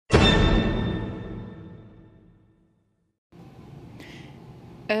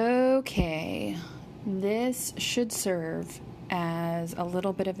Okay, this should serve as a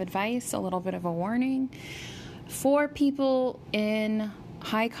little bit of advice, a little bit of a warning for people in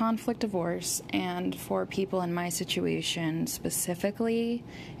high conflict divorce and for people in my situation specifically.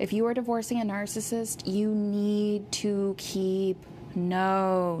 If you are divorcing a narcissist, you need to keep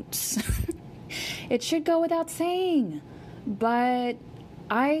notes. It should go without saying, but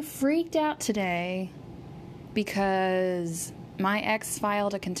I freaked out today because my ex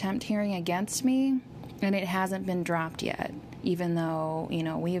filed a contempt hearing against me, and it hasn't been dropped yet, even though,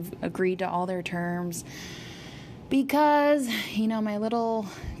 we've agreed to all their terms. Because, my little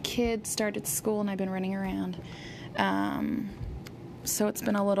kid started school and I've been running around. So it's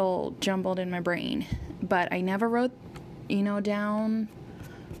been a little jumbled in my brain. But I never wrote, down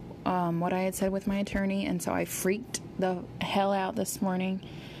what I had said with my attorney. And so I freaked the hell out this morning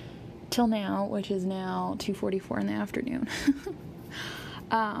till now, which is now 2:44 in the afternoon.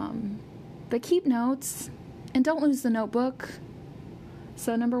 But keep notes and don't lose the notebook.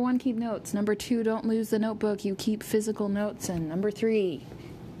 So number 1, keep notes. Number 2, don't lose the notebook. You keep physical notes. And number 3,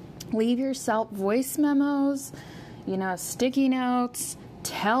 leave yourself voice memos, sticky notes,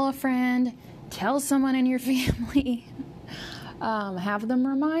 tell a friend, tell someone in your family. Have them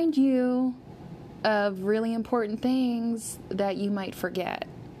remind you of really important things that you might forget,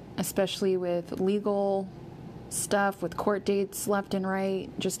 especially with legal stuff, with court dates left and right,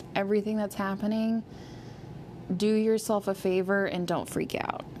 just everything that's happening. Do yourself a favor and don't freak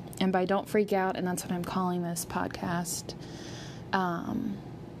out. And by don't freak out, and that's what I'm calling this podcast,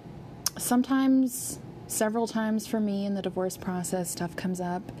 sometimes, several times for me in the divorce process, stuff comes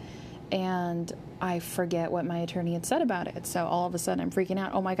up and I forget what my attorney had said about it. So all of a sudden I'm freaking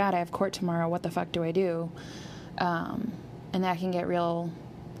out. Oh my God, I have court tomorrow. What the fuck do I do? And that can get real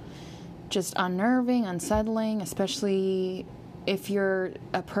just unnerving, unsettling, especially if you're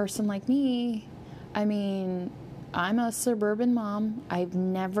a person like me. I mean, I'm a suburban mom. I've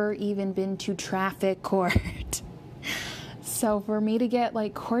never even been to traffic court. So for me to get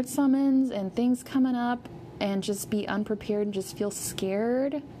court summons and things coming up and just be unprepared and just feel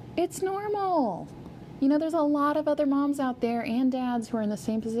scared, it's normal. There's a lot of other moms out there and dads who are in the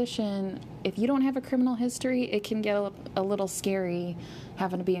same position. If you don't have a criminal history, it can get a little scary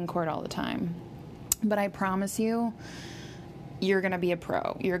having to be in court all the time. But I promise you, you're going to be a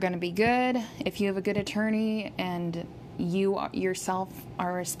pro. You're going to be good if you have a good attorney and you yourself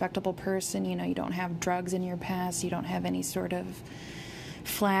are a respectable person. You don't have drugs in your past. You don't have any sort of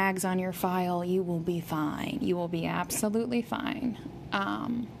flags on your file. You will be fine. You will be absolutely fine.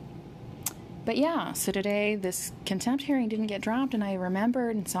 But yeah, so today this contempt hearing didn't get dropped and I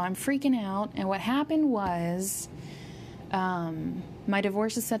remembered, and so I'm freaking out. And what happened was my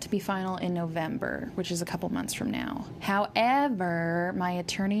divorce is set to be final in November, which is a couple months from now. However, my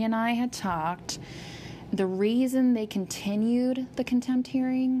attorney and I had talked. The reason they continued the contempt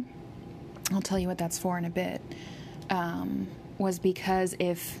hearing, I'll tell you what that's for in a bit, was because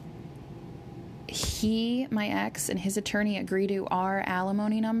if my ex, and his attorney agree to our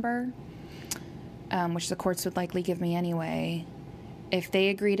alimony number, which the courts would likely give me anyway, if they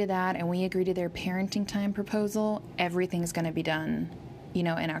agree to that and we agree to their parenting time proposal, everything's going to be done, in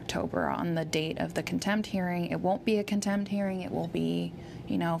October on the date of the contempt hearing. It won't be a contempt hearing. It will be,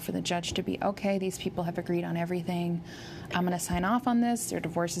 for the judge to be, okay, these people have agreed on everything. I'm going to sign off on this. Their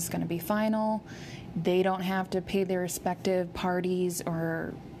divorce is going to be final. They don't have to pay their respective parties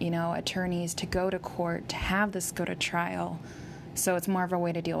or, attorneys to go to court to have this go to trial. So it's more of a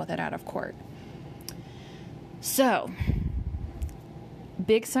way to deal with it out of court. So,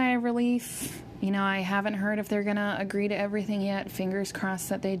 big sigh of relief. I haven't heard if they're going to agree to everything yet. Fingers crossed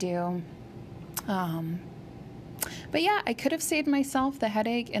that they do. But yeah, I could have saved myself the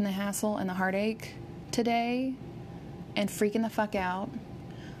headache and the hassle and the heartache today and freaking the fuck out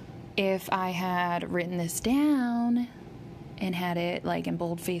if I had written this down and had it in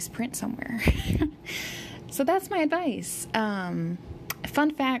bold-face print somewhere. So that's my advice. Fun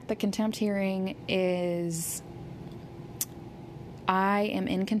fact, the contempt hearing is I am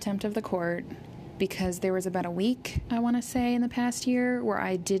in contempt of the court because there was about a week, I want to say, in the past year where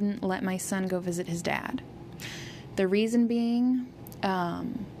I didn't let my son go visit his dad. The reason being,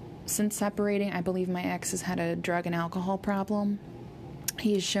 since separating, I believe my ex has had a drug and alcohol problem.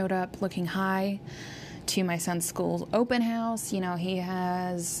 He has showed up looking high to my son's school open house. He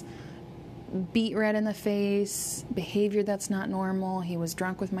has beat red in the face, behavior that's not normal. He was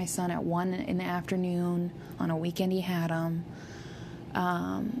drunk with my son at 1 in the afternoon on a weekend he had him.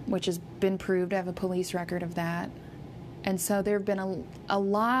 Which has been proved. I have a police record of that. And so there have been a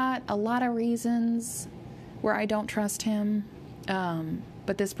lot of reasons where I don't trust him.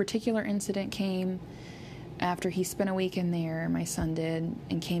 But this particular incident came after he spent a week in there, my son did,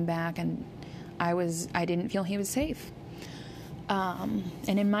 and came back, and I didn't feel he was safe. And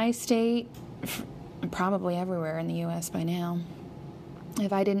in my state, probably everywhere in the U.S. by now,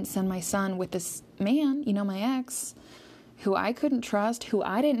 if I didn't send my son with this man, my ex, who I couldn't trust, who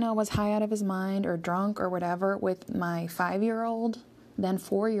I didn't know was high out of his mind or drunk or whatever, with my 5-year-old, then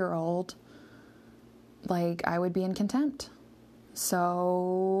 4-year-old, I would be in contempt.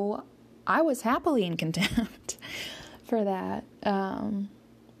 So I was happily in contempt for that.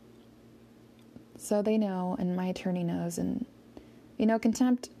 So they know, and my attorney knows, and,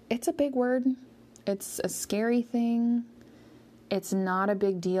 contempt, it's a big word. It's a scary thing. It's not a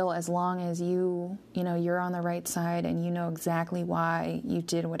big deal as long as you're on the right side and you know exactly why you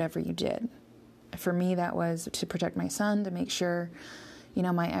did whatever you did. For me, that was to protect my son, to make sure,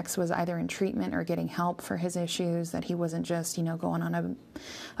 my ex was either in treatment or getting help for his issues, that he wasn't just, going on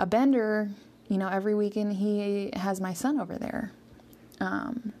a bender, every weekend he has my son over there.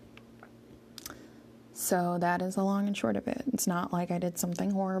 So that is the long and short of it. It's not like I did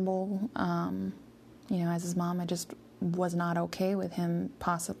something horrible. As his mom, I just was not okay with him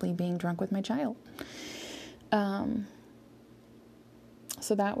possibly being drunk with my child. So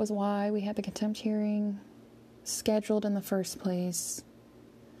that was why we had the contempt hearing scheduled in the first place.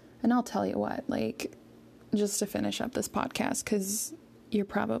 And I'll tell you what, just to finish up this podcast, because you're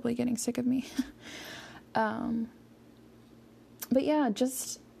probably getting sick of me. But yeah,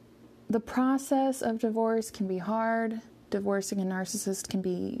 just the process of divorce can be hard. Divorcing a narcissist can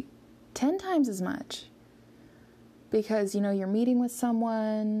be 10 times as much. Because, you're meeting with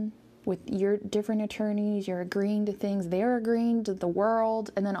someone, with your different attorneys, you're agreeing to things, they're agreeing to the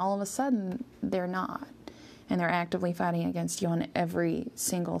world, and then all of a sudden, they're not. And they're actively fighting against you on every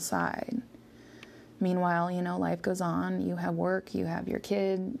single side. Meanwhile, life goes on, you have work, you have your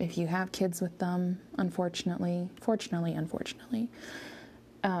kid, if you have kids with them, unfortunately.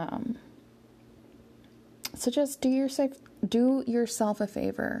 So just do yourself a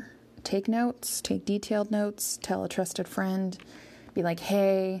favor. Take notes, take detailed notes, tell a trusted friend, be like,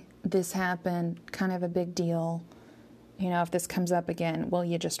 hey, this happened, kind of a big deal. If this comes up again, will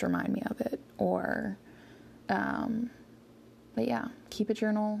you just remind me of it? Or, but yeah, keep a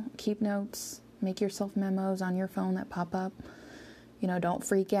journal, keep notes, make yourself memos on your phone that pop up. Don't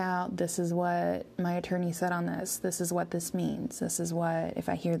freak out. This is what my attorney said on this. This is what this means. This is what, if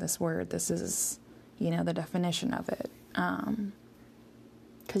I hear this word, this is, the definition of it.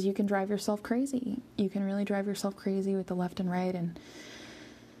 Because you can drive yourself crazy. You can really drive yourself crazy with the left and right. And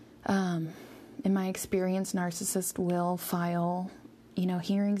in my experience, narcissists will file,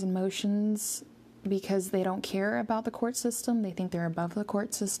 hearings and motions because they don't care about the court system. They think they're above the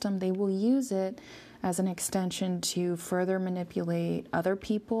court system. They will use it as an extension to further manipulate other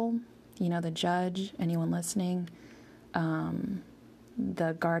people, the judge, anyone listening,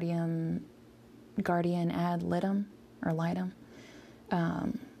 the guardian ad litem or litem.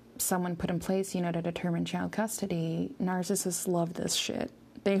 Someone put in place, to determine child custody. Narcissists love this shit.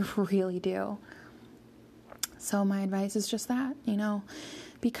 They really do. So my advice is just that,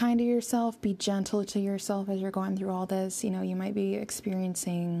 be kind to yourself, be gentle to yourself as you're going through all this. You might be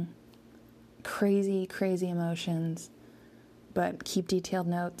experiencing crazy, crazy emotions, but keep detailed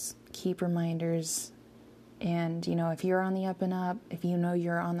notes, keep reminders. And, if you're on the up and up, if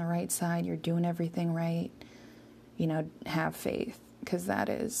you're on the right side, you're doing everything right, have faith. Because that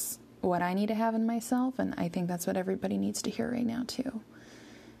is what I need to have in myself, and I think that's what everybody needs to hear right now, too.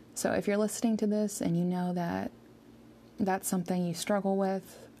 So if you're listening to this and you know that that's something you struggle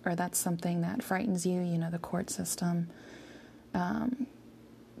with, or that's something that frightens you, the court system,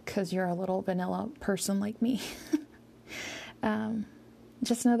 because you're a little vanilla person like me,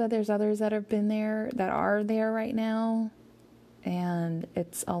 just know that there's others that have been there, that are there right now, and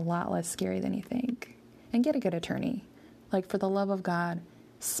it's a lot less scary than you think. And get a good attorney. For the love of God,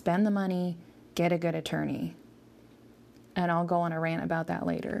 spend the money, get a good attorney. And I'll go on a rant about that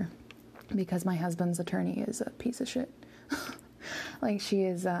later, because my husband's attorney is a piece of shit. She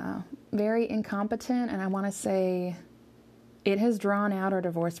is very incompetent, and I want to say it has drawn out our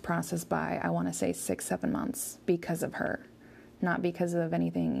divorce process by, 6-7 months because of her. Not because of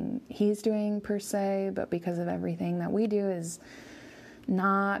anything he's doing per se, but because of everything that we do is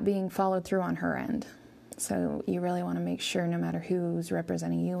not being followed through on her end. So you really want to make sure, no matter who's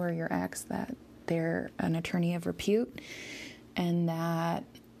representing you or your ex, that they're an attorney of repute, and that,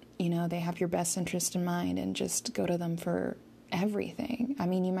 they have your best interest in mind, and just go to them for everything.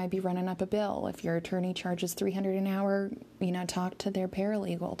 You might be running up a bill. If your attorney charges $300 an hour, talk to their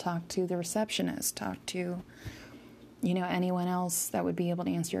paralegal, talk to the receptionist, talk to, anyone else that would be able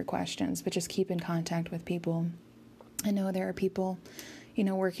to answer your questions, but just keep in contact with people. I know there are people,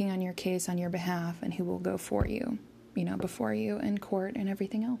 working on your case on your behalf and who will go for you, before you in court and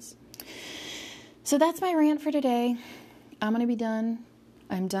everything else. So that's my rant for today. I'm going to be done.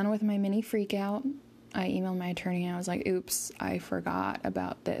 I'm done with my mini freak out. I emailed my attorney and I was like, oops, I forgot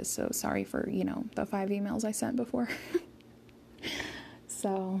about this. So sorry for, the 5 emails I sent before.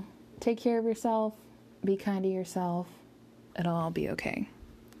 So take care of yourself. Be kind to yourself. It'll all be okay.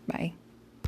 Bye.